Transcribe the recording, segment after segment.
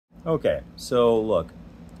Okay, so look,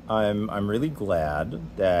 I'm really glad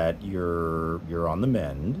that you're on the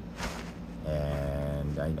mend,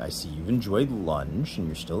 and I see you've enjoyed lunch and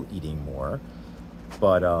you're still eating more.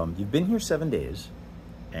 But you've been here 7 days,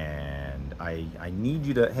 and I need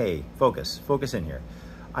you to, hey, focus in here.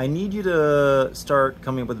 I need you to start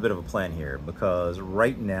coming up with a bit of a plan here because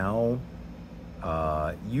right now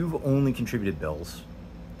you've only contributed bills,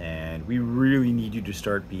 and we really need you to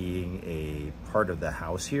start being a part of the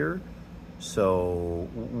house here. So,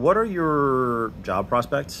 what are your job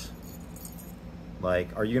prospects?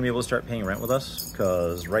 Like, are you gonna be able to start paying rent with us?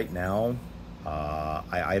 Because right now,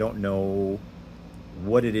 I don't know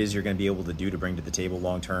what it is you're gonna be able to do to bring to the table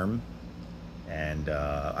long term. And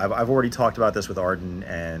I've already talked about this with Arden,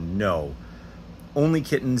 and no, only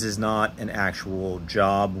kittens is not an actual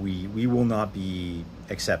job. We will not be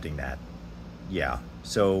accepting that. Yeah.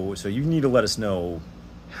 So you need to let us know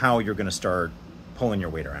how you're gonna start pulling your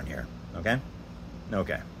weight around here. Okay?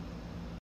 Okay.